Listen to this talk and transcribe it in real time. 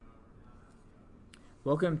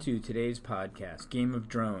Welcome to today's podcast, Game of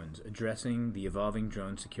Drones, addressing the evolving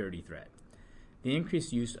drone security threat. The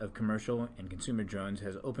increased use of commercial and consumer drones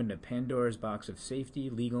has opened a Pandora's box of safety,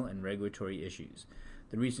 legal, and regulatory issues.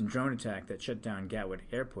 The recent drone attack that shut down Gatwick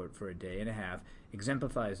Airport for a day and a half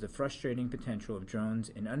exemplifies the frustrating potential of drones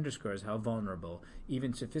and underscores how vulnerable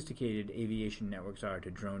even sophisticated aviation networks are to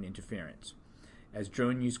drone interference. As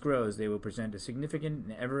drone use grows, they will present a significant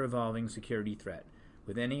and ever-evolving security threat.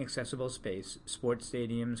 With any accessible space, sports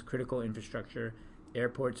stadiums, critical infrastructure,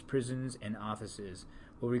 airports, prisons, and offices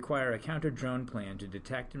will require a counter-drone plan to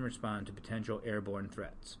detect and respond to potential airborne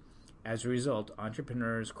threats. As a result,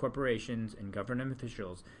 entrepreneurs, corporations, and government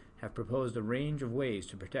officials have proposed a range of ways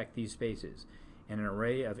to protect these spaces, and an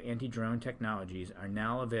array of anti-drone technologies are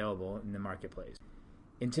now available in the marketplace.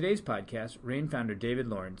 In today's podcast, RAIN founder David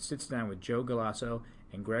Lawrence sits down with Joe Galasso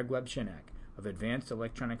and Greg Webshinak of Advanced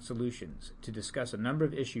Electronic Solutions to discuss a number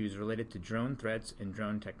of issues related to drone threats and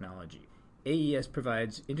drone technology. AES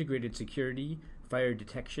provides integrated security, fire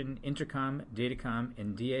detection, intercom, datacom,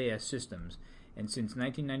 and DAS systems, and since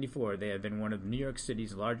 1994 they have been one of New York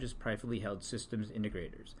City's largest privately held systems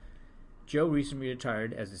integrators. Joe recently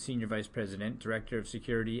retired as the Senior Vice President, Director of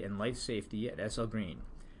Security and Life Safety at SL Green,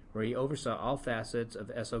 where he oversaw all facets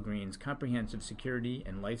of SL Green's comprehensive security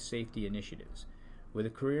and life safety initiatives. With a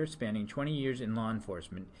career spanning 20 years in law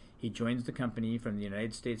enforcement, he joins the company from the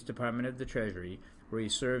United States Department of the Treasury, where he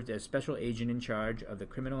served as Special Agent in charge of the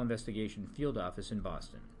Criminal Investigation Field Office in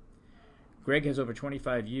Boston. Greg has over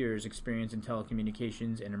 25 years' experience in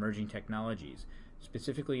telecommunications and emerging technologies,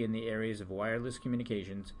 specifically in the areas of wireless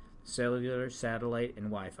communications, cellular, satellite, and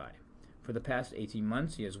Wi-Fi. For the past 18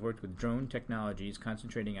 months, he has worked with drone technologies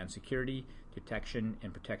concentrating on security, detection,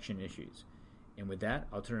 and protection issues. And with that,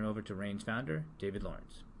 I'll turn it over to RAIN's founder, David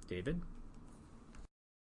Lawrence. David?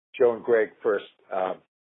 Joe and Greg, first,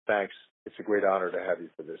 thanks. It's a great honor to have you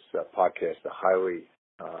for this podcast, a highly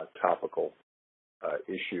topical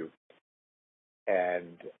issue.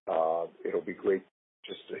 And it'll be great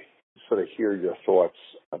just to sort of hear your thoughts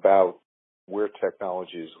about where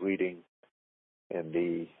technology is leading in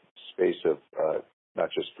the space of not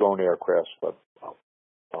just drone aircraft, but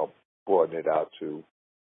I'll broaden it out to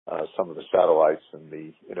some of the satellites and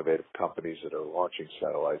the innovative companies that are launching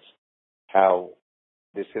satellites, how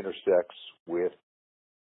this intersects with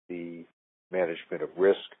the management of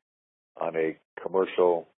risk on a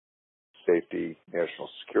commercial, safety, national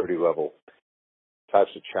security level,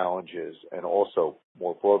 types of challenges, and also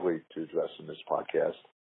more broadly to address in this podcast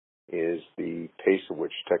is the pace at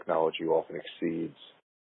which technology often exceeds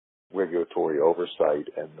regulatory oversight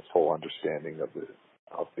and the full understanding of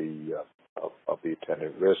the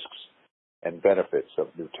attendant risks and benefits of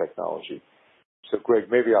new technology. So, Greg,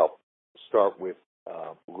 maybe I'll start with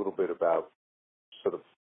a little bit about sort of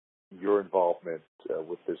your involvement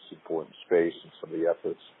with this important space and some of the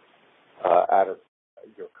efforts out of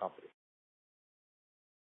your company.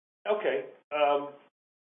 Okay.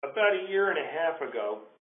 About a year and a half ago,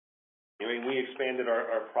 we expanded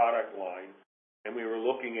our product line, and we were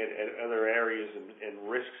looking at other areas and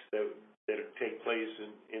risks that take place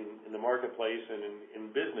in the marketplace and in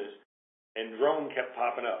business, and drone kept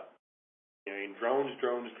popping up. Drones.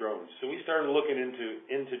 So we started looking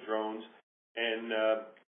into drones, and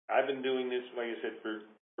I've been doing this, like I said,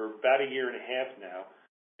 for about a year and a half now,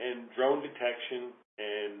 and drone detection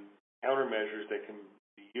and countermeasures that can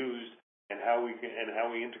be used, and how we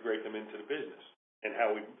integrate them into the business, and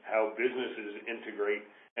how businesses integrate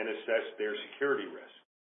and assess their security risk.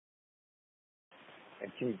 And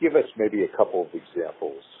can you give us maybe a couple of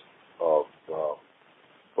examples of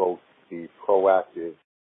both the proactive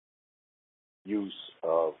use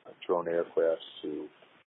of drone aircraft to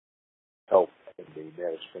help in the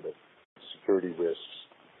management of security risks,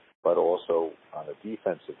 but also on a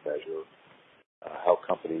defensive measure, how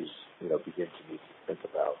companies begin to need to think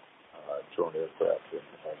about drone aircraft and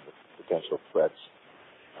the potential threats,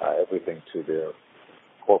 everything to their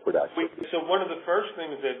corporate activity. So one of the first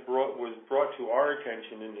things that was brought to our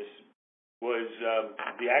attention in this was a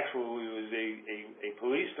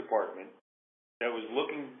police department that was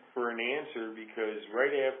looking for an answer because right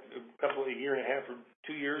after a year and a half or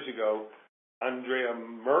 2 years ago, Angela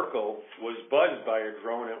Merkel was buzzed by a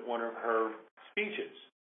drone at one of her speeches.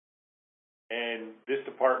 And this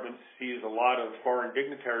department sees a lot of foreign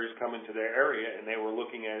dignitaries come into their area, and they were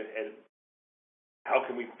looking at how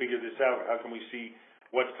can we figure this out? How can we see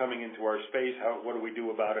what's coming into our space? What do we do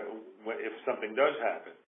about it if something does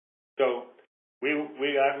happen? So we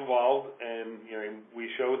got involved, and we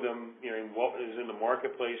showed them what is in the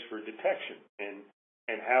marketplace for detection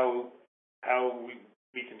and how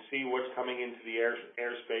we can see what's coming into the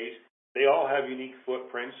airspace. They all have unique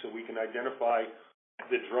footprints, so we can identify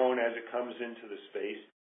the drone as it comes into the space.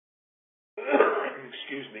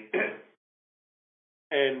 Excuse me.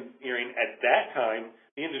 And at that time,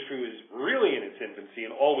 the industry was really in its infancy,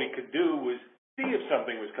 and all we could do was see if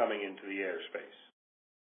something was coming into the airspace.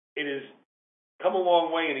 It has come a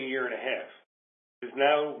long way in a year and a half. Because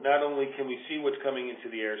now, not only can we see what's coming into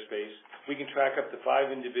the airspace, we can track up to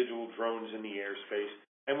 5 individual drones in the airspace,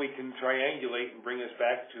 and we can triangulate and bring us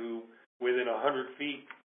back to within 100 feet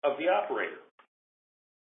of the operator.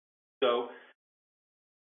 So,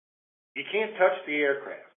 you can't touch the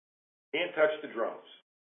aircraft. You can't touch the drones.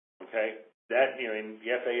 Okay? That, and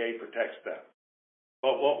the FAA protects them.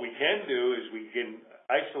 But what we can do is we can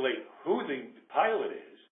isolate who the pilot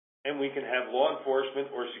is, and we can have law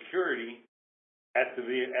enforcement or security at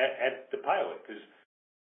the pilot, because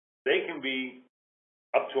they can be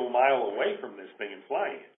up to a mile away from this thing and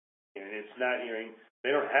flying it. And it's not,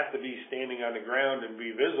 they don't have to be standing on the ground and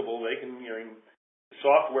be visible. They can, the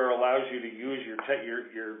software allows you to use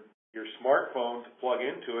your smartphone to plug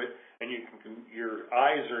into it, and your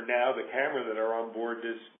eyes are now the camera that are on board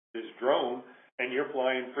this drone, and you're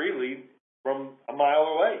flying freely from a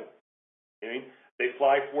mile away. They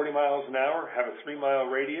fly 40 miles an hour, have a 3-mile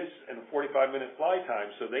radius, and a 45-minute fly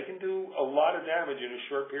time, so they can do a lot of damage in a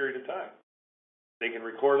short period of time. They can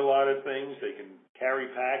record a lot of things. They can carry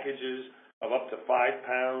packages of up to 5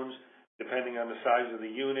 pounds, depending on the size of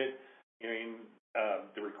the unit.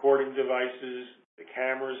 The recording devices, the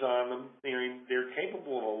cameras on them, they're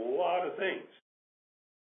capable of a lot of things.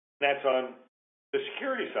 That's on the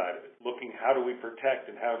security side of it, looking how do we protect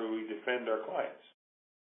and how do we defend our clients.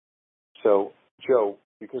 So, Joe,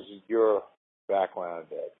 because of your background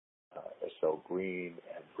at SL Green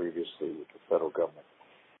and previously with the federal government,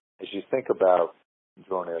 as you think about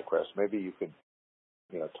drone aircraft, maybe you could,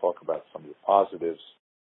 talk about some of the positives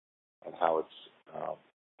and how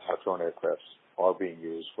drone aircraft are being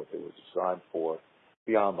used, what they were designed for,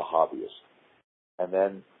 beyond the hobbyist, and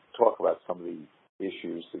then talk about some of the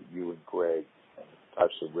issues that you and Greg and the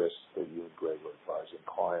types of risks that you and Greg are advising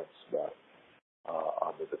clients about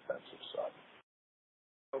on the defensive side.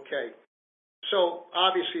 Okay. So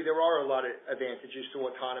obviously there are a lot of advantages to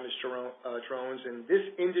autonomous drones, and this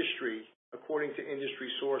industry, according to industry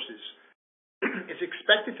sources, is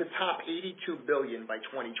expected to top $82 billion by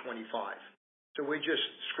 2025. So we're just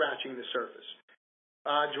scratching the surface.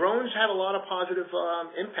 Drones have a lot of positive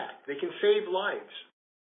impact. They can save lives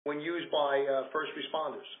when used by first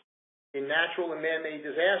responders. In natural and man-made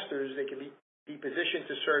disasters, they can be positioned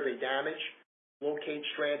to survey damage, locate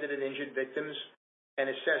stranded and injured victims, and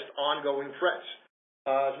assess ongoing threats.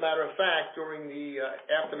 As a matter of fact, during the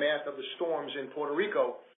aftermath of the storms in Puerto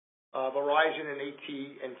Rico, Verizon and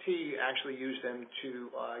AT&T actually used them to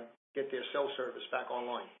get their cell service back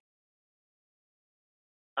online.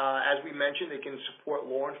 As we mentioned, they can support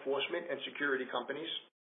law enforcement and security companies.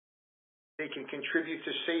 They can contribute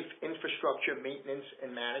to safe infrastructure maintenance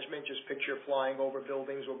and management. Just picture flying over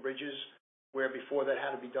buildings or bridges where before that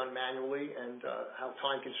had to be done manually, and how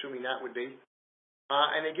time-consuming that would be.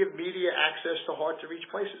 And they give media access to hard-to-reach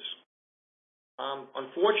places.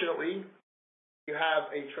 Unfortunately, you have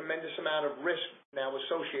a tremendous amount of risk now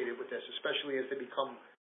associated with this, especially as they become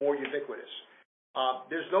more ubiquitous.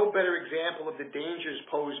 There's no better example of the dangers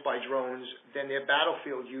posed by drones than their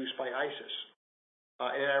battlefield use by ISIS.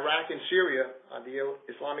 In Iraq and Syria, the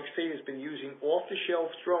Islamic State has been using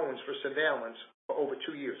off-the-shelf drones for surveillance for over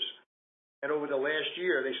 2 years. And over the last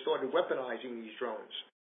year, they started weaponizing these drones.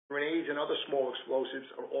 Grenades and other small explosives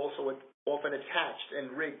are also often attached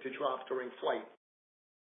and rigged to drop during flight.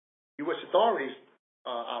 U.S. authorities,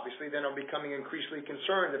 obviously, then are becoming increasingly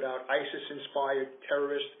concerned about ISIS-inspired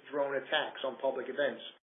terrorist drone attacks on public events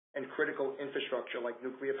and critical infrastructure like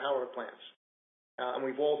nuclear power plants. And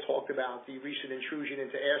we've all talked about the recent intrusion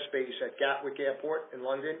into airspace at Gatwick Airport in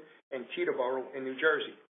London and Teterboro in New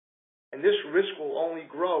Jersey. And this risk will only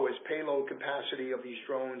grow as payload capacity of these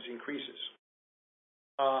drones increases.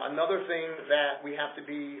 Another thing that we have to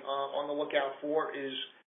be on the lookout for is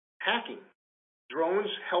hacking.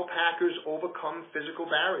 Drones help hackers overcome physical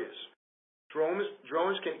barriers.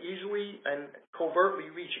 Drones can easily and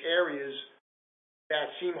covertly reach areas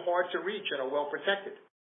that seem hard to reach and are well protected.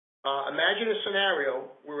 Imagine a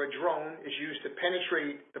scenario where a drone is used to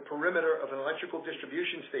penetrate the perimeter of an electrical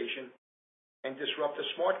distribution station and disrupt a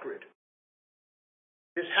smart grid.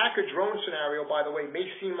 This hacker drone scenario, by the way, may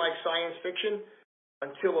seem like science fiction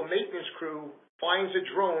until a maintenance crew finds a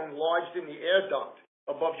drone lodged in the air duct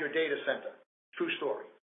above your data center. True story.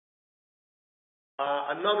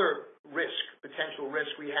 Another potential risk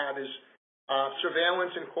we have is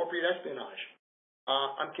surveillance and corporate espionage.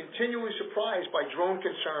 I'm continually surprised by drone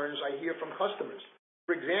concerns I hear from customers.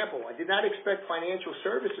 For example, I did not expect financial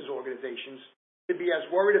services organizations to be as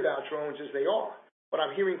worried about drones as they are, but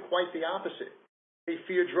I'm hearing quite the opposite. They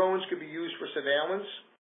fear drones could be used for surveillance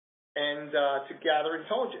and to gather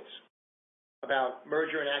intelligence about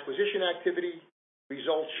merger and acquisition activity,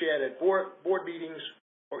 results shared at board meetings,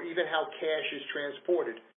 or even how cash is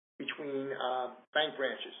transported between bank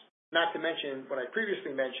branches. Not to mention what I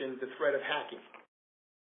previously mentioned, the threat of hacking.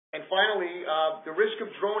 And finally, the risk of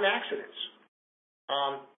drone accidents.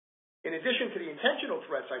 In addition to the intentional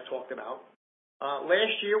threats I talked about,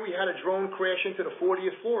 last year we had a drone crash into the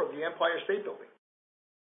 40th floor of the Empire State Building.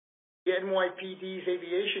 The NYPD's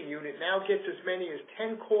aviation unit now gets as many as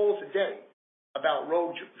 10 calls a day about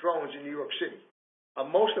rogue drones in New York City,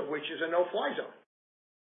 most of which is a no-fly zone.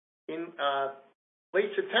 In late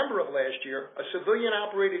September of last year, a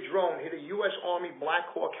civilian-operated drone hit a U.S. Army Black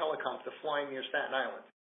Hawk helicopter flying near Staten Island.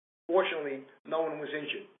 Fortunately, no one was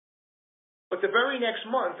injured. But the very next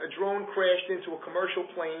month, a drone crashed into a commercial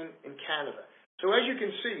plane in Canada. So as you can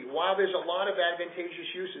see, while there's a lot of advantageous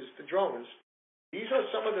uses for drones, these are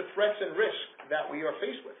some of the threats and risks that we are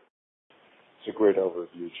faced with. It's a great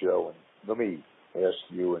overview, Joe. And let me ask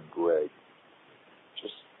you and Greg,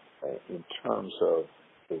 just in terms of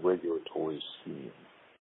the regulatory scheme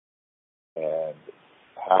and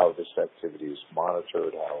how this activity is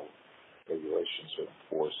monitored, how regulations are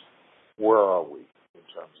enforced, where are we in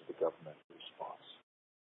terms of the government response,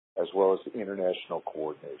 as well as the international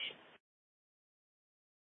coordination?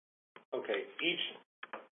 Okay,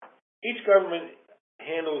 each government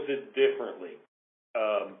handles it differently.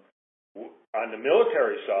 On the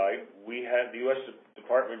military side, we have the U.S.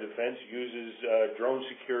 Department of Defense uses drone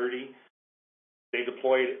security. They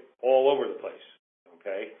deploy it all over the place,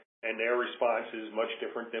 okay? And their response is much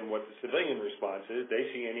different than what the civilian response is.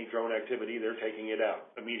 They see any drone activity, they're taking it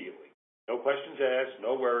out immediately. No questions asked,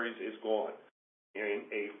 no worries, it's gone.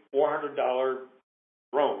 A $400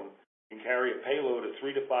 drone can carry a payload of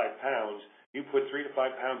 3 to 5 pounds. You put 3 to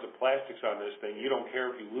 5 pounds of plastics on this thing, you don't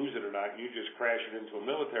care if you lose it or not, you just crash it into a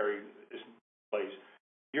military place,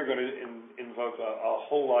 you're going to invoke a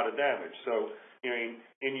whole lot of damage. So,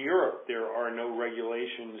 in Europe, there are no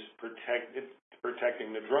regulations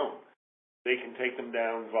protecting the drone. They can take them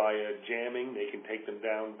down via jamming, they can take them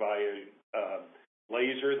down via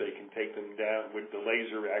laser, they can take them down with the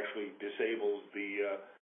laser actually disables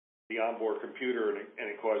the onboard computer and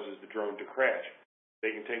it causes the drone to crash.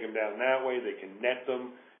 They can take them down that way. They can net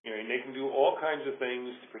them. And they can do all kinds of things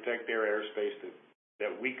to protect their airspace that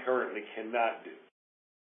we currently cannot do.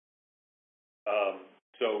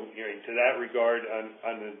 So, to that regard,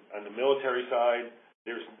 on the military side,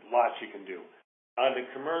 there's lots you can do. On the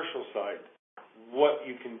commercial side, what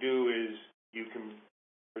you can do is you can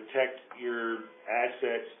protect your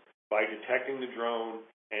assets by detecting the drone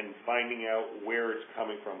and finding out where it's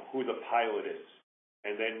coming from, who the pilot is,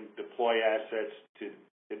 and then deploy assets to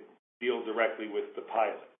deal directly with the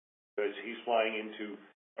pilot because he's flying into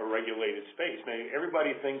a regulated space. Now,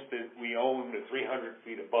 everybody thinks that we own the 300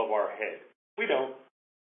 feet above our head. We don't.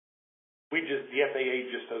 The FAA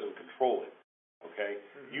just doesn't control it, okay?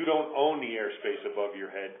 Mm-hmm. You don't own the airspace above your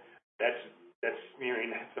head. That's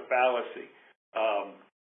a fallacy.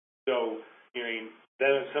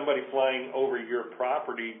 Then somebody flying over your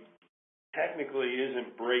property technically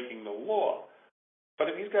isn't breaking the law. But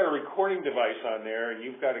if he's got a recording device on there and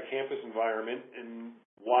you've got a campus environment, and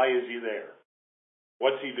why is he there?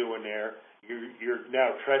 What's he doing there? You're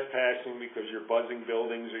now trespassing because you're buzzing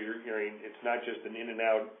buildings, or it's not just an in and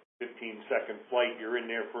out 15-second flight. You're in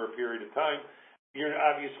there for a period of time. You're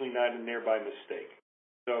obviously not in there by mistake.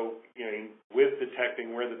 So, with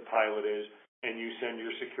detecting where the pilot is, and you send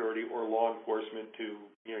your security or law enforcement to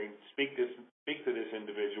speak to this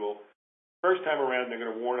individual. First time around, they're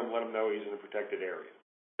going to warn him, let him know he's in a protected area.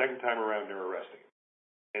 Second time around, they're arresting him,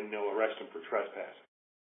 and they'll arrest him for trespassing.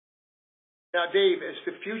 Now, Dave, as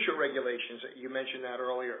to future regulations, you mentioned that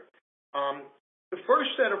earlier. The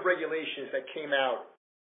first set of regulations that came out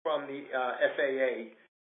from the FAA,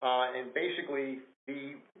 and basically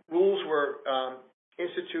the rules were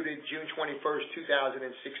instituted June 21st,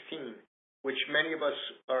 2016, which many of us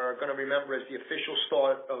are going to remember as the official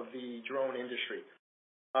start of the drone industry.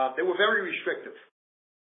 They were very restrictive.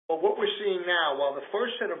 But what we're seeing now, while the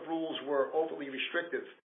first set of rules were overly restrictive,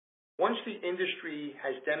 once the industry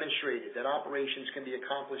has demonstrated that operations can be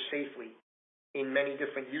accomplished safely in many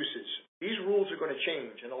different uses, these rules are going to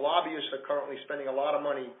change. And the lobbyists are currently spending a lot of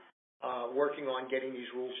money working on getting these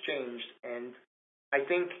rules changed. And I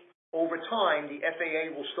think over time, the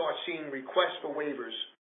FAA will start seeing requests for waivers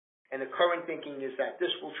And the current thinking is that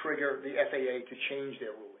this will trigger the FAA to change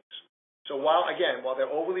their rulings. So while they're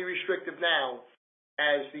overly restrictive now,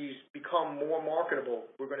 as these become more marketable,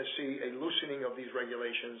 we're going to see a loosening of these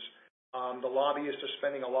regulations. The lobbyists are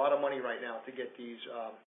spending a lot of money right now to get these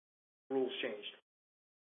rules changed.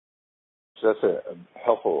 So that's a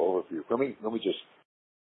helpful overview. Let me just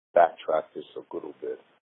backtrack this a little bit,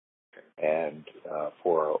 and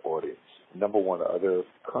for our audience. Number one, are there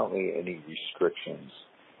currently any restrictions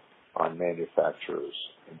on manufacturers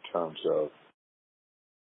in terms of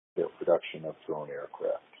their production of drone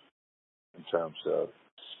aircraft, in terms of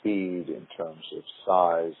speed, in terms of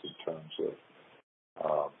size, in terms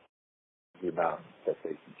of the amount that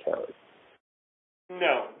they can carry?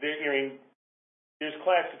 No. There's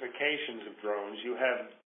classifications of drones. You have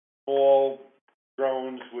small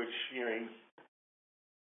drones which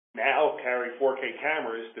now carry 4K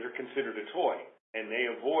cameras that are considered a toy, and they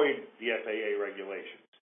avoid the FAA regulations.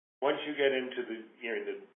 Once you get into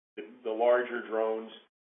the larger drones,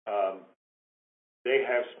 they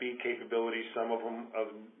have speed capabilities, some of them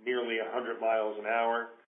of nearly 100 miles an hour.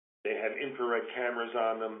 They have infrared cameras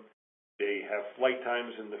on them. They have flight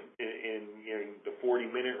times in the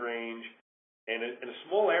 40-minute range. And in a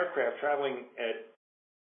small aircraft traveling at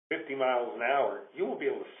 50 miles an hour, you won't be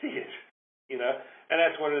able to see it, And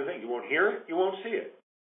that's one of the things. You won't hear it, you won't see it.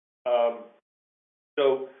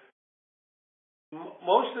 So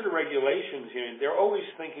most of the regulations, they're always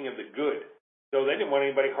thinking of the good. So they didn't want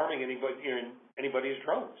anybody harming anybody's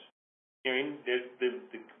drones.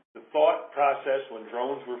 The thought process when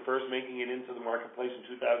drones were first making it into the marketplace in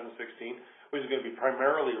 2016 was going to be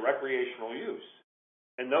primarily recreational use.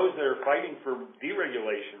 And those that are fighting for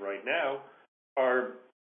deregulation right now are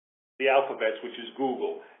the alphabets, which is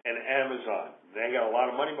Google and Amazon. They got a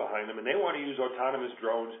lot of money behind them, and they want to use autonomous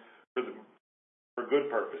drones for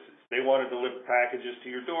good purposes. They want to deliver packages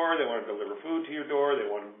to your door. They want to deliver food to your door. They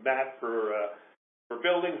want to map for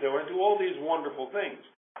buildings. They want to do all these wonderful things.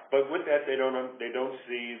 But with that, they don't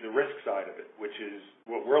see the risk side of it, which is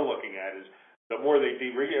what we're looking at. Is the more they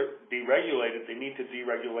deregulate it, they need to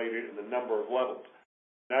deregulate it in a number of levels.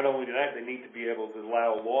 Not only that, they need to be able to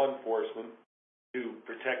allow law enforcement to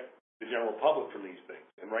protect the general public from these things.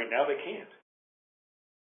 And right now they can't.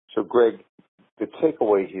 So, Greg, the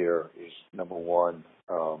takeaway here is, number one,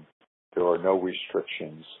 there are no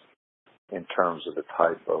restrictions in terms of the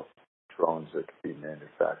type of drones that can be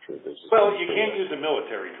manufactured. Well, you can't use a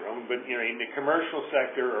military drone, but in the commercial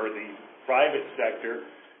sector or the private sector,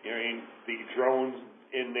 the drones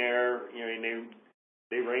in there,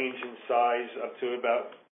 they range in size up to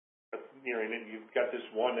about, you've got this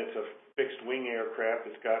one that's a fixed wing aircraft.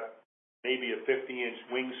 It's got maybe a 50-inch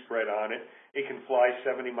wing spread on it. It can fly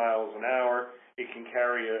 70 miles an hour. It can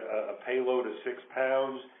carry a payload of 6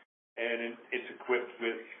 pounds, and it's equipped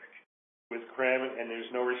with cram, and there's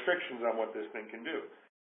no restrictions on what this thing can do.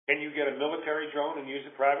 Can you get a military drone and use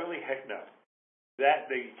it privately? Heck no. That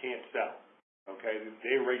they can't sell. Okay,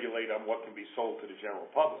 they regulate on what can be sold to the general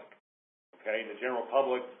public. Okay, and the general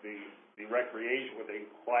public, the recreation, what they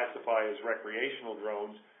classify as recreational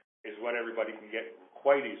drones, is what everybody can get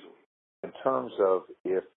quite easily. In terms of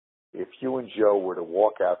if you and Joe were to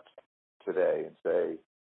walk out today and say,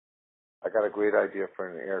 I got a great idea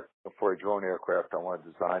for a drone aircraft, I want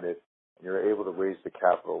to design it, and you're able to raise the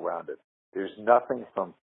capital around it, there's nothing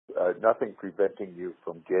preventing you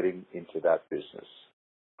from getting into that business.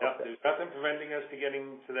 No, there's nothing preventing us to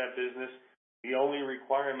getting to that business. The only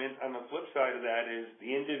requirement on the flip side of that is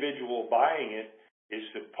the individual buying it is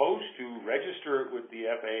supposed to register it with the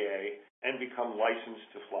FAA and become licensed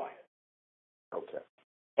to fly it. Okay.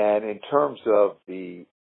 And in terms of the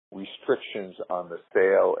restrictions on the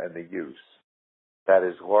sale and the use, that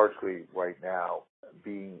is largely right now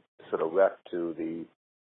being sort of left to the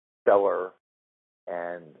seller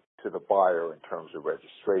and to the buyer in terms of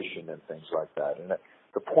registration and things like that. And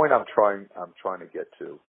the point I'm trying to get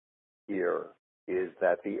to here is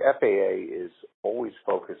that the FAA is always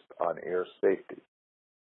focused on air safety.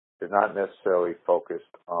 They're not necessarily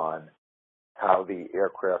focused on how the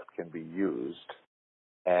aircraft can be used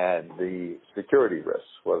and the security risks,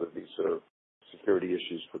 whether these are security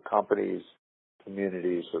issues for companies,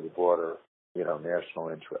 communities, or the broader, national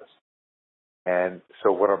interest. And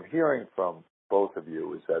so what I'm hearing from both of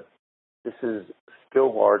you is that this is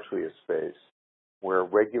still largely a space where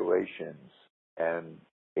regulations and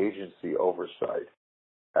agency oversight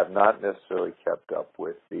have not necessarily kept up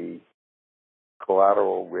with the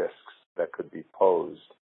collateral risks that could be posed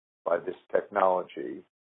by this technology,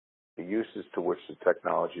 the uses to which the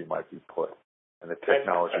technology might be put, and the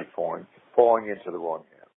technology falling into the wrong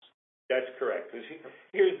hands. That's correct. Because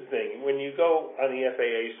here's the thing: when you go on the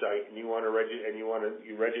FAA site and you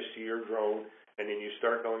register your drone, and then you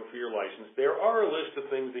start going for your license, there are a list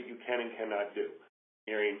of things that you can and cannot do.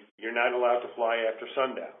 You're not allowed to fly after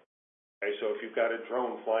sundown. Okay, so if you've got a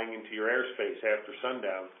drone flying into your airspace after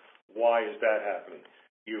sundown, why is that happening?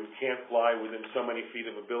 You can't fly within so many feet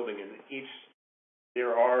of a building, and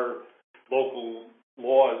there are local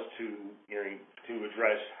laws to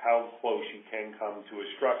address how close you can come to a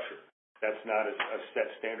structure. That's not a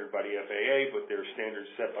set standard by the FAA, but there are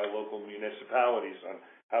standards set by local municipalities on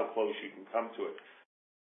how close you can come to it.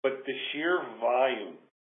 But the sheer volume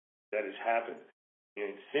that has happened,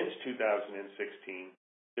 since 2016,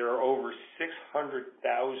 there are over 600,000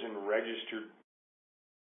 registered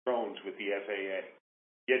drones with the FAA.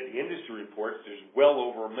 Yet the industry reports there's well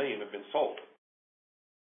over 1 million have been sold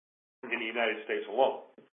in the United States alone.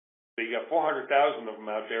 So you got 400,000 of them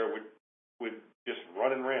out there with just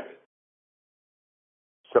running rampant.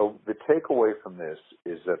 So the takeaway from this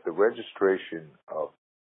is that the registration of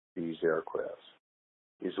these aircrafts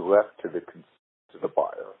is left to the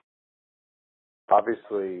buyer.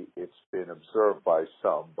 Obviously, it's been observed by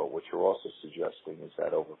some, but what you're also suggesting is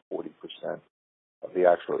that over 40% of the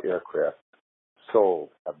actual aircraft sold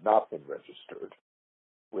have not been registered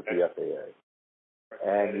with the FAA.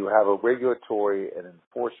 And you have a regulatory and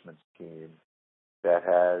enforcement scheme that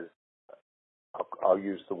has, I'll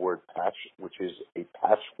use the word patch, which is a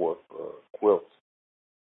patchwork or quilt,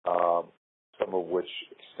 some of which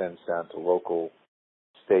extends down to local,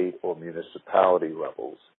 state, or municipality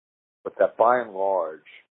levels. But that by and large,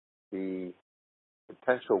 the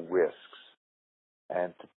potential risks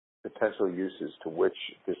and potential uses to which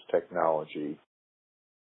this technology,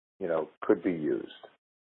 could be used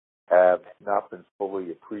have not been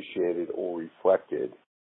fully appreciated or reflected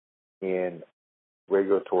in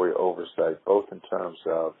regulatory oversight, both in terms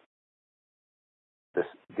of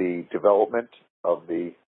the development of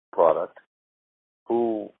the product,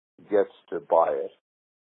 who gets to buy it,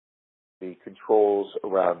 the controls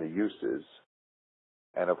around the uses,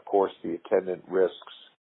 and of course the attendant risks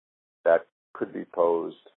that could be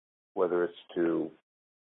posed, whether it's to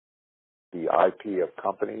the IP of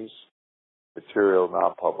companies, material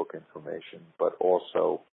non-public information, but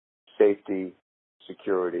also safety,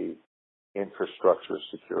 security, infrastructure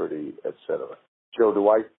security, etc. Joe,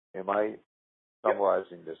 am I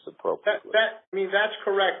summarizing this appropriately? That's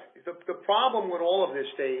correct. The problem with all of this,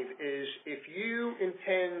 Dave, is if you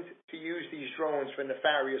intend to use these drones for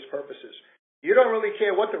nefarious purposes, you don't really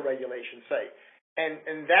care what the regulations say.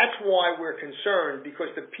 And that's why we're concerned,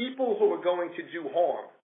 because the people who are going to do harm,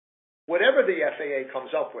 whatever the FAA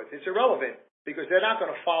comes up with, it's irrelevant, because they're not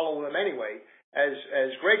going to follow them anyway. As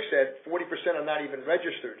Greg said, 40% are not even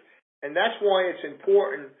registered. And that's why it's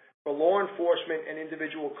important for law enforcement and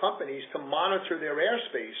individual companies to monitor their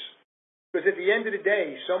airspace. Because at the end of the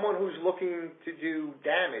day, someone who's looking to do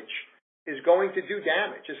damage is going to do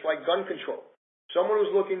damage. It's like gun control. Someone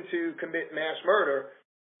who's looking to commit mass murder,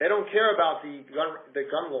 they don't care about the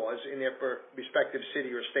gun laws in their respective city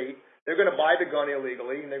or state. They're going to buy the gun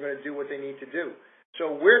illegally, and they're going to do what they need to do.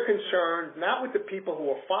 So we're concerned not with the people who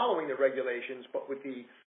are following the regulations, but with the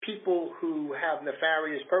people who have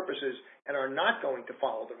nefarious purposes and are not going to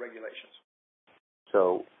follow the regulations.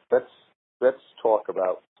 So let's talk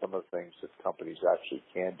about some of the things that companies actually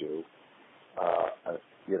can do,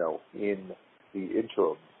 in the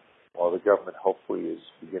interim, while the government hopefully is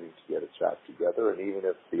beginning to get its act together, and even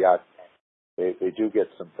if they do get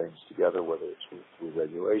some things together, whether it's through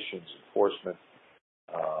regulations, enforcement,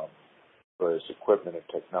 whether it's equipment and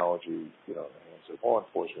technology, in the hands of law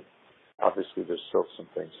enforcement. Obviously, there's still some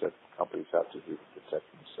things that companies have to do to protect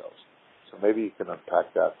themselves. So maybe you can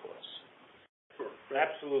unpack that for us. Sure,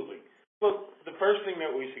 absolutely. Look, the first thing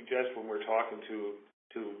that we suggest when we're talking to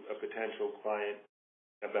a potential client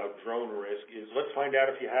about drone risk is let's find out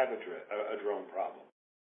if you have a drone problem.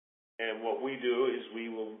 And what we do is we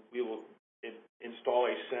will install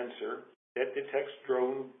a sensor that detects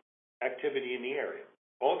drone activity in the area.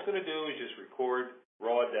 All it's going to do is just record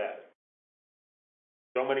raw data.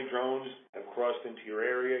 So many drones have crossed into your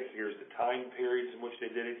area. Here's the time periods in which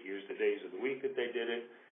they did it. Here's the days of the week that they did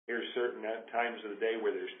it. Here's certain times of the day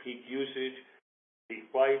where there's peak usage,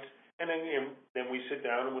 peak flights. And then we sit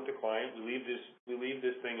down with the client. We leave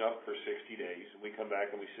this thing up for 60 days. And we come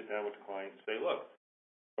back and we sit down with the client and say, look,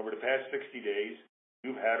 over the past 60 days,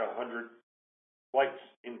 you've had 100 flights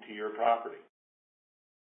into your property.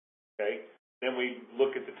 Okay? Then we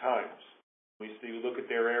look at the times. We look at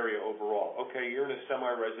their area overall. Okay, you're in a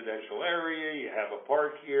semi-residential area. You have a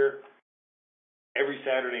park here. Every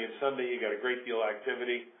Saturday and Sunday, you got a great deal of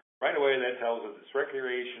activity. Right away, that tells us it's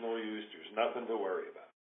recreational use. There's nothing to worry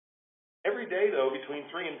about. Every day, though, between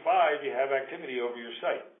 3 and 5, you have activity over your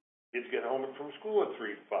site. Kids get home from school at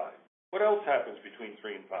 3 to 5. What else happens between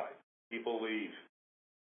 3 and 5? People leave.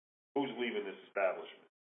 Who's leaving this establishment?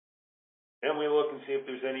 Then we look and see if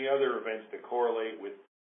there's any other events that correlate with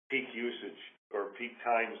peak usage or peak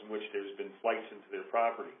times in which there's been flights into their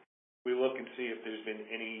property. We look and see if there's been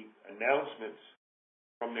any announcements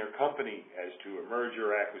from their company as to a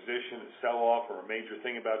merger, acquisition, a sell-off, or a major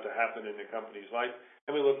thing about to happen in the company's life.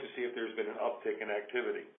 And we look to see if there's been an uptick in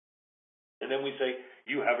activity. And then we say,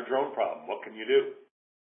 you have a drone problem. What can you do?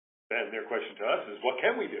 Then their question to us is, what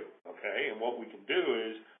can we do? Okay, and what we can do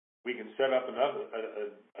is we can set up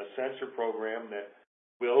a sensor program that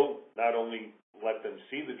will not only let them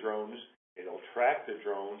see the drones, it'll track the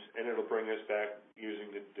drones, and it'll bring us back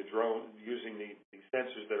using the drone, using the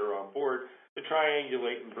sensors that are on board to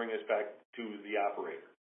triangulate and bring us back to the operator.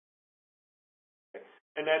 Okay?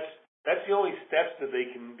 And that's the only steps that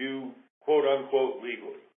they can do, quote unquote,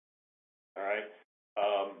 legally. All right.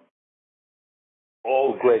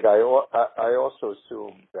 Well, Greg, I also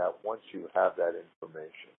assume that once you have that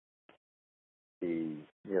information, to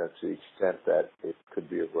the extent that it could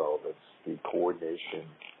be of relevance, the coordination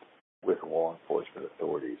with law enforcement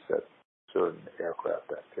authorities that certain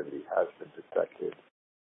aircraft activity has been detected.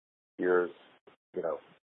 Here's,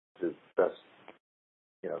 the best,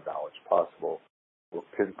 knowledge possible. We're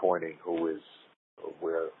pinpointing who is,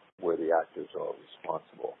 where the actors are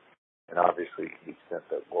responsible. And obviously, to the extent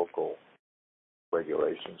that local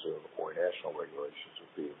regulations or national regulations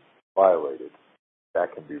are being violated,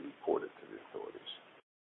 that can be reported to the authorities.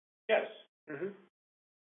 Yes. Mm-hmm.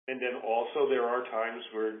 And then also there are times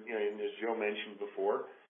where, and as Joe mentioned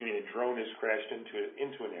before, a drone has crashed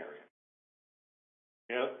into an area.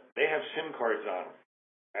 They have SIM cards on them.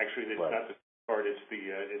 Actually, it's not the SIM card;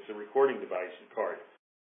 it's the recording device card.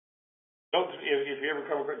 If you ever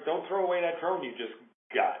come across, don't throw away that drone you just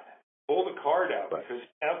got. Pull the card out because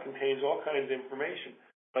it now contains all kinds of information.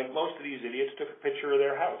 Like most of these idiots took a picture of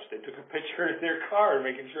their house. They took a picture of their car,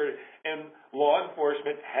 making sure. And law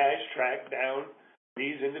enforcement has tracked down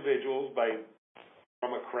these individuals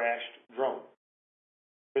from a crashed drone.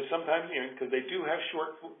 Because sometimes, because they do have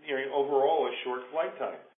overall a short flight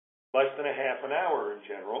time, less than a half an hour in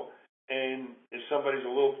general. And if somebody's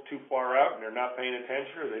a little too far out and they're not paying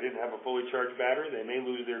attention or they didn't have a fully charged battery, they may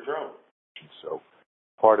lose their drone. So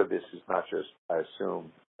part of this is not just, I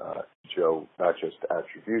assume, Joe, not just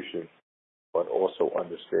attribution, but also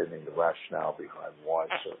understanding the rationale behind why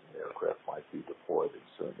certain aircraft might be deployed in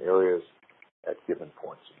certain areas at given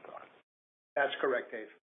points in time. That's correct,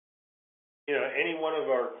 Dave. Any one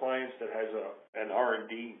of our clients that has an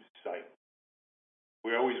R&D site,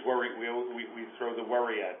 we always worry. We throw the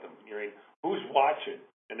worry at them. Who's watching?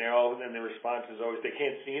 And their response is always, they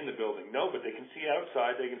can't see in the building. No, but they can see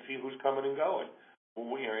outside. They can see who's coming and going.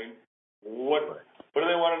 What do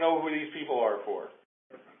they want to know who these people are for?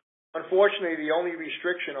 Unfortunately, the only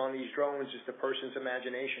restriction on these drones is the person's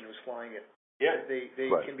imagination who's flying it. Yeah. They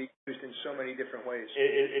can be used in so many different ways.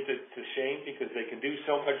 It's a shame because they can do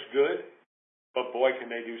so much good, but boy, can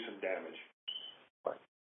they do some damage. Right.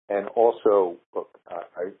 And also, look,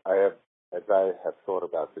 I have, as I have thought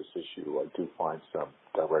about this issue, I do find some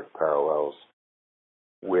direct parallels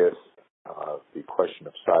with the question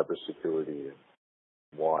of cybersecurity and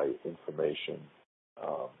why information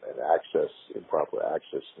and improper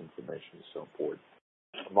access to information is so important.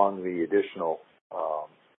 Among the additional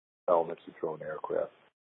elements of drone aircraft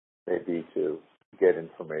may be to get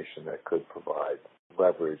information that could provide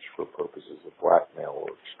leverage for purposes of blackmail or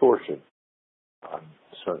extortion on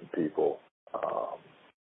certain people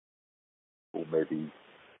who may be,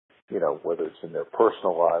 whether it's in their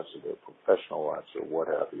personal lives or their professional lives or what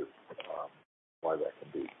have you, why that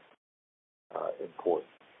can be important.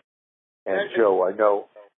 And Joe, I know.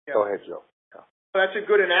 Yeah. Go ahead, Joe. Yeah. That's a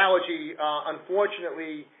good analogy.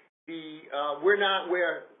 Unfortunately, we're not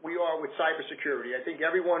where we are with cybersecurity. I think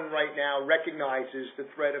everyone right now recognizes the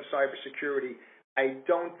threat of cybersecurity. I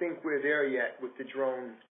don't think we're there yet with the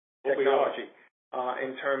drone technology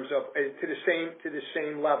in terms of to the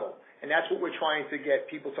same level. And that's what we're trying to get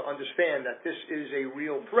people to understand, that this is a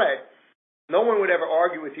real threat. No one would ever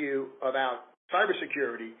argue with you about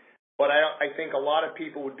cybersecurity, but I think a lot of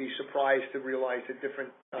people would be surprised to realize the different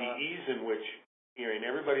the ease in which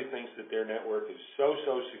everybody thinks that their network is so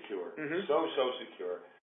secure, so secure.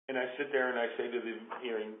 And I sit there and I say to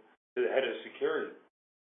the head of security,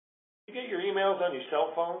 "You get your emails on your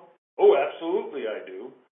cell phone?" "Oh, absolutely, I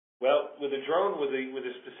do." Well, with a drone with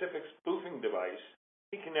a specific spoofing device,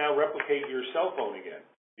 he can now replicate your cell phone again.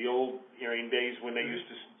 The old days when they used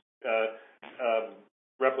to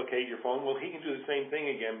replicate your phone. Well, he can do the same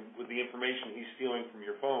thing again with the information he's stealing from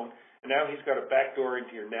your phone, and now he's got a backdoor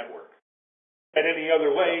into your network. And any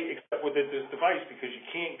other way except with this device, because you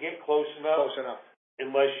can't get close enough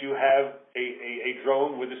unless you have a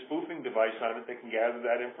drone with a spoofing device on it that can gather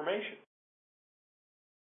that information.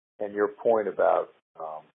 And your point about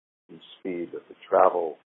the speed of the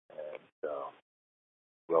travel and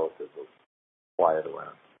relatively quiet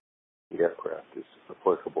around the aircraft is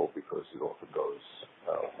applicable because it often goes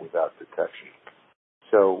without detection.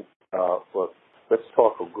 So, look, let's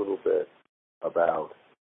talk a little bit about,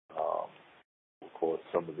 we'll call it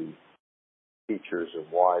some of the features and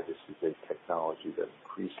why this is a technology that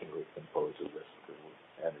increasingly can pose a risk to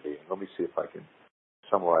humanity. And let me see if I can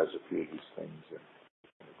summarize a few of these things and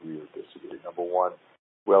agree or disagree. Number one,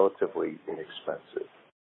 relatively inexpensive.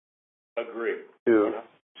 Agree.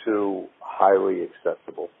 Two, highly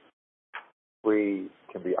accessible. Three,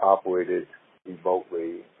 can be operated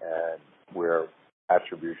remotely and where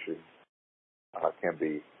attribution can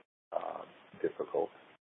be difficult.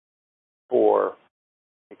 Four,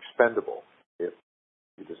 expendable. If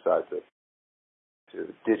you decide to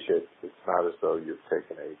ditch it, it's not as though you've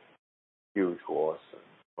taken a huge loss and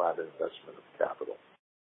not an investment of capital.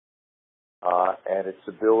 And its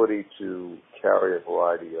ability to carry a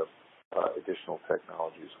variety of additional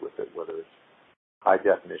technologies with it, whether it's high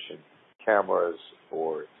definition cameras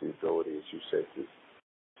or it's the ability, as you say,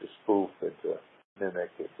 to spoof and to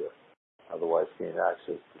mimic and to otherwise gain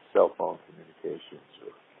access to cell phone communications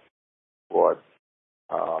or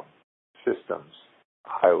broad systems,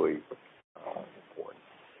 highly important.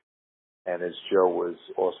 And as Joe was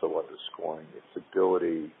also underscoring, its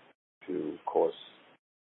ability to cause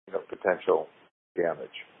potential damage,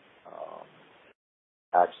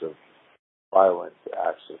 acts of violence,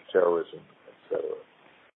 acts of terrorism, etc.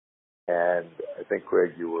 And I think,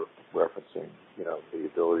 Greg, you were referencing, the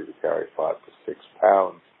ability to carry 5 to 6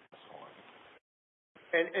 pounds and so on.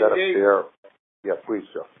 And Dave, yeah, please,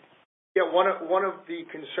 Joe. Yeah, one of the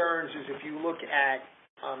concerns is if you look at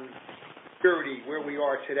security, where we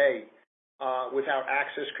are today, with our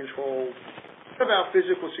access control, some of our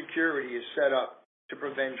physical security is set up to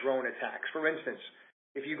prevent drone attacks. For instance,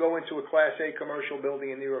 if you go into a Class A commercial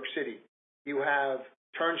building in New York City, you have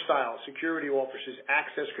turnstile, security officers,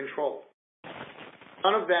 access control.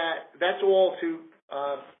 None of that's all to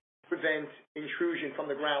prevent intrusion from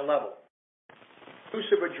the ground level. Use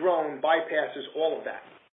of a drone bypasses all of that,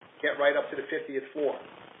 get right up to the 50th floor.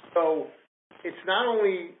 So it's not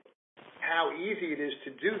only how easy it is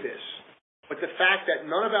to do this, but the fact that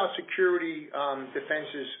none of our security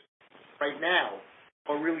defenses right now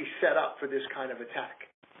are really set up for this kind of attack.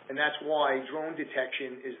 And that's why drone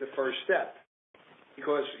detection is the first step.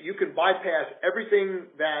 Because you can bypass everything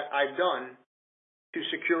that I've done to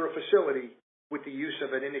secure a facility with the use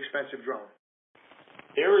of an inexpensive drone.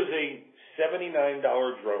 There is a $79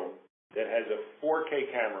 drone that has a 4K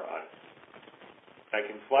camera on it. I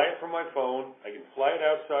can fly it from my phone. I can fly it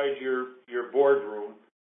outside your boardroom,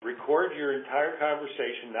 record your entire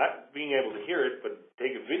conversation, not being able to hear it, but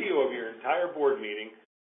take a video of your entire board meeting,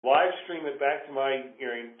 live stream it back to my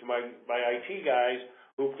IT guys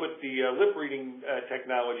who put the lip reading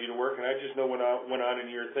technology to work, and I just know what went on in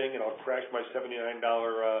your thing, and I'll crash my $79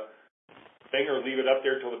 thing or leave it up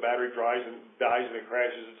there till the battery dies and it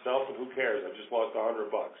crashes itself, and who cares? I just lost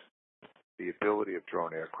 $100. The ability of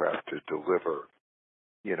drone aircraft to deliver,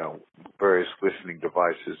 various listening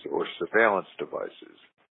devices or surveillance devices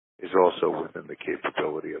is also within the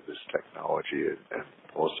capability of this technology and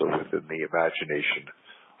also within the imagination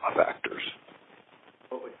of actors.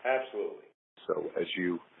 Absolutely. So as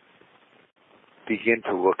you begin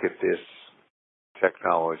to look at this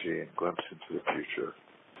technology and glimpse into the future,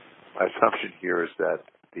 my assumption here is that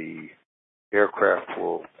the aircraft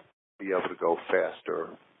will be able to go faster,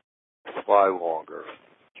 fly longer,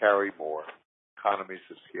 carry more. Economies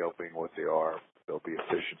of scale being what they are, there'll be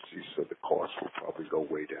efficiencies, so the cost will probably go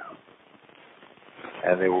way down.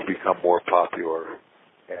 And they will become more popular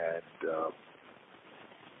and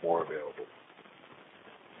more available.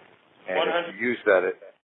 And if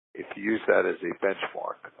you use that as a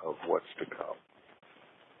benchmark of what's to come,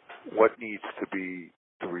 what needs to be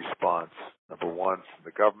the response, number one, from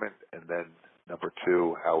the government, and then number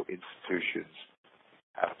two, how institutions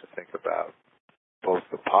have to think about both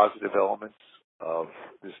the positive elements of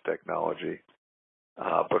this technology,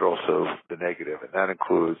 but also the negative. And that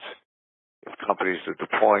includes if companies are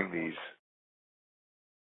deploying these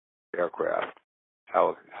aircraft,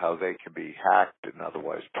 how they can be hacked and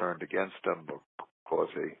otherwise turned against them or cause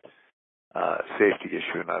a safety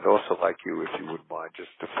issue. And I'd also like you, if you wouldn't mind, just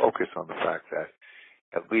to focus on the fact that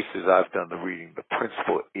at least as I've done the reading, the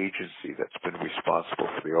principal agency that's been responsible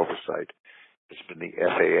for the oversight has been the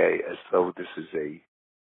FAA, as though this is a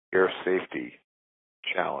air safety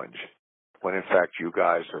challenge, when in fact you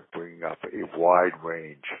guys are bringing up a wide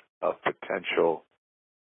range of potential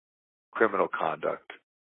criminal conduct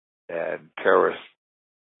and terrorism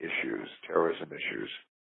issues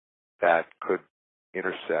that could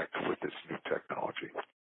intersect with this new technology.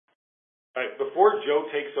 All right, before Joe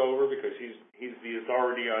takes over, because he's the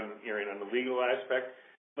authority on the legal aspect,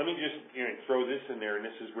 let me just throw this in there, and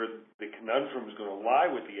this is where the conundrum is going to lie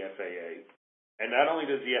with the FAA. And not only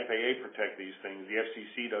does the FAA protect these things, the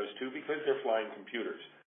FCC does too, because they're flying computers.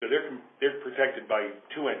 So they're protected by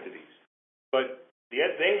two entities. But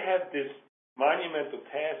they have this monumental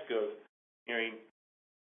task of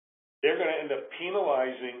they're going to end up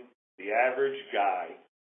penalizing the average guy,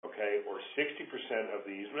 okay, or 60% of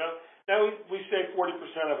these. Now we say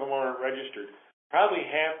 40% of them aren't registered. Probably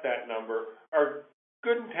half that number are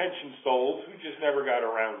good-intentioned souls who just never got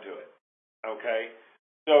around to it, okay?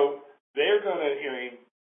 So they're going to,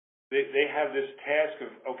 they have this task of,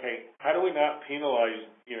 okay, how do we not penalize,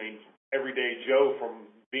 everyday Joe from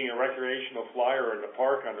being a recreational flyer in the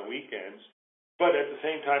park on the weekends, but at the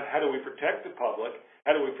same time, how do we protect the public?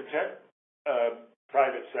 How do we protect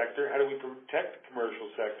private sector? How do we protect the commercial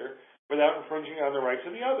sector without infringing on the rights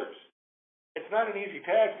of the others? It's not an easy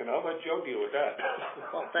task, and I'll let Joe deal with that.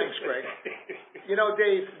 Well, thanks, Greg.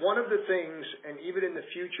 Dave, one of the things, and even in the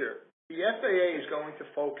future, the FAA is going to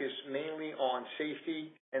focus mainly on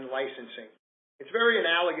safety and licensing. It's very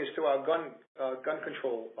analogous to our gun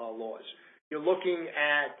control laws. You're looking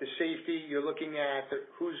at the safety, you're looking at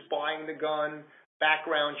who's buying the gun,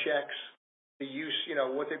 background checks, the use,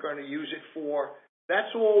 what they're going to use it for.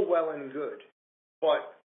 That's all well and good,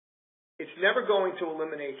 but it's never going to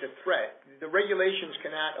eliminate the threat. The regulations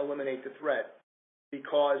cannot eliminate the threat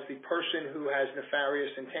because the person who has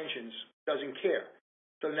nefarious intentions doesn't care.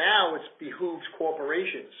 So now it behooves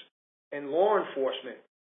corporations and law enforcement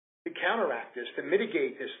to counteract this, to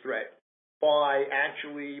mitigate this threat by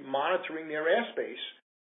actually monitoring their airspace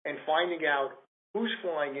and finding out who's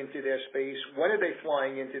flying into their space, when are they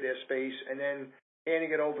flying into their space, and then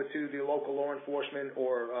handing it over to the local law enforcement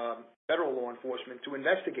or federal law enforcement to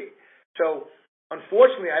investigate. So,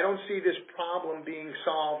 unfortunately, I don't see this problem being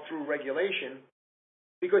solved through regulation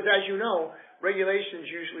because, as you know,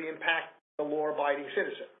 regulations usually impact the law-abiding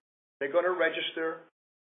citizen. They're going to register.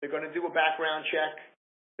 They're going to do a background check.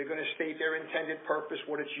 They're going to state their intended purpose,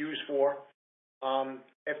 what it's used for.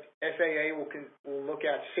 FAA will look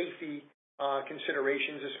at safety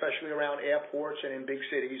considerations, especially around airports and in big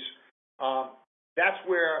cities. That's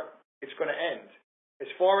where it's going to end.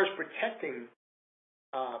 As far as protecting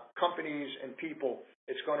companies and people,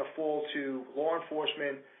 it's going to fall to law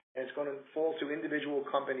enforcement and it's going to fall to individual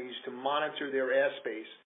companies to monitor their airspace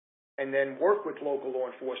and then work with local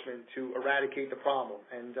law enforcement to eradicate the problem.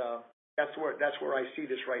 And that's where I see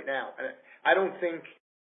this right now. And I don't think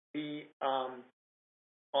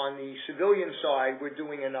on the civilian side we're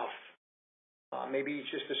doing enough. Maybe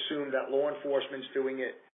it's just assumed that law enforcement's doing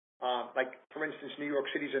it. Like, for instance, New York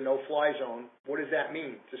City's a no-fly zone. What does that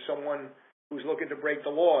mean to someone who's looking to break the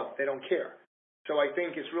law? They don't care. So I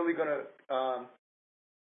think it's really going to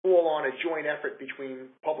fall on a joint effort between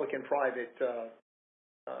public and private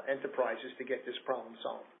enterprises to get this problem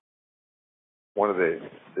solved. One of the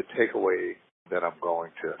takeaway that I'm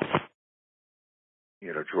going to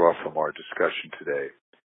draw from our discussion today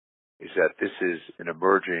is that this is an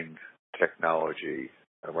emerging technology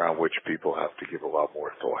around which people have to give a lot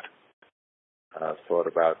more thought. Thought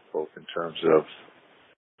about both in terms of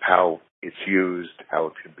how it's used, how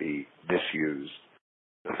it can be misused,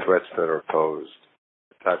 the threats that are posed,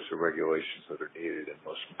 the types of regulations that are needed, and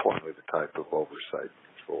most importantly, the type of oversight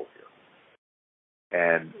and control here.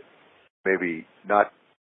 And maybe not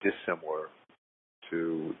dissimilar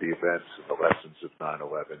to the events and the lessons of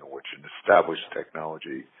 9/11, in which an established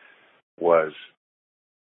technology was,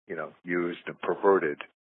 used and perverted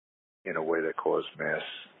in a way that caused mass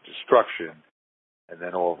destruction, and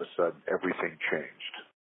then all of a sudden everything changed.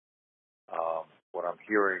 What I'm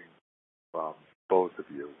hearing from both of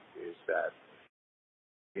you is that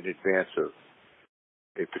in advance of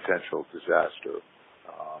a potential disaster,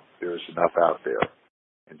 there's enough out there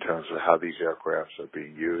in terms of how these aircrafts are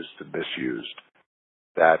being used and misused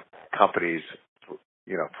that companies,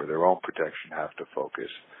 for their own protection have to focus,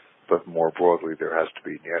 but more broadly there has to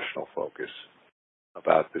be national focus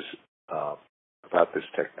about this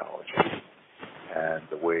technology and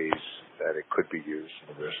the ways that it could be used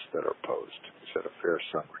and the risks that are posed. Is that a fair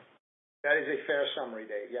summary? That is a fair summary,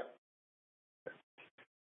 Dave, yeah.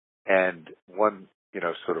 And one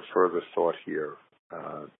sort of further thought here,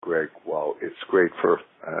 Greg, while it's great for,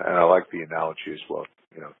 and I like the analogy as well,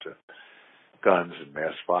 to guns and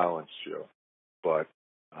mass violence, Joe, but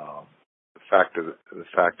the fact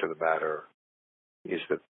of the matter is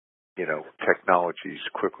that, technology is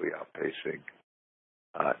quickly outpacing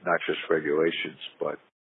not just regulations, but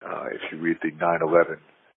if you read the 9/11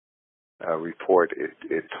 report,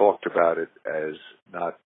 it talked about it as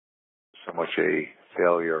not so much a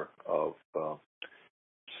failure of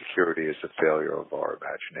security as a failure of our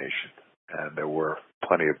imagination. And there were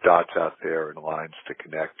plenty of dots out there and lines to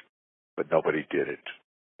connect, but nobody did it.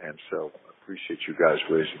 And so I appreciate you guys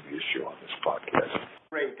raising the issue on this podcast.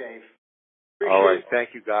 Great, Dave. All right.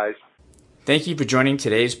 Thank you, guys. Thank you for joining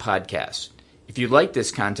today's podcast. If you like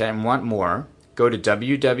this content and want more, go to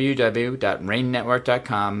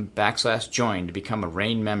www.rainnetwork.com/join to become a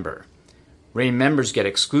RAIN member. RAIN members get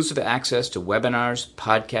exclusive access to webinars,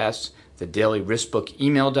 podcasts, the daily Risk Book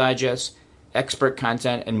email digest, expert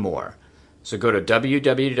content, and more. So go to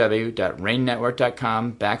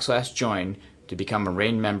www.rainnetwork.com/join to become a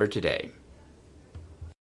RAIN member today.